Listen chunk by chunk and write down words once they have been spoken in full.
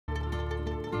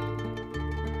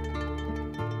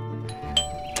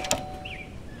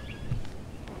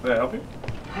May I help you?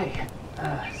 Hey,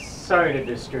 sorry to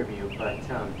disturb you, but,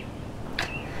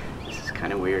 this is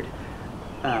kind of weird.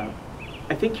 I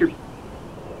think do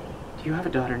you have a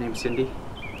daughter named Cindy?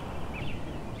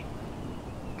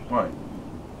 Why?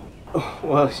 Oh,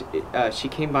 well, she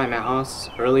came by my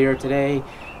house earlier today,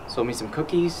 sold me some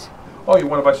cookies. Oh, you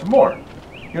want to buy some more?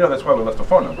 You know that's why we left the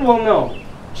phone number. Well, no.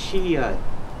 She,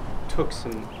 took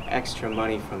some extra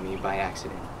money from me by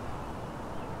accident.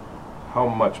 How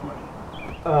much money?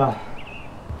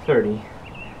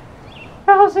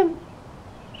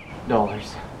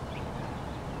 $30,000.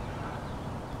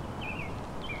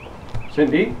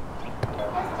 Cindy?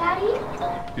 Yes, Daddy?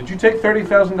 Did you take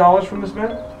 $30,000 from this man?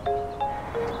 No,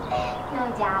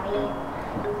 Daddy.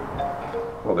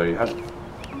 Well, there you have it.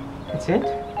 That's it?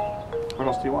 What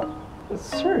else do you want?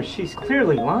 Sir, she's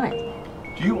clearly lying.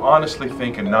 Do you honestly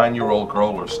think a 9-year-old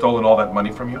girl would have stolen all that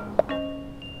money from you?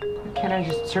 Can't I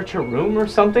just search her room or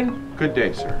something? Good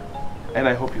day, sir. And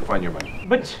I hope you find your money.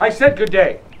 But I said good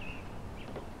day.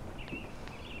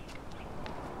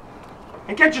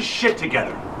 And get your shit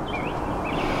together.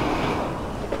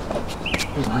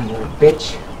 you lying little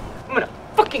bitch. I'm gonna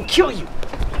fucking kill you.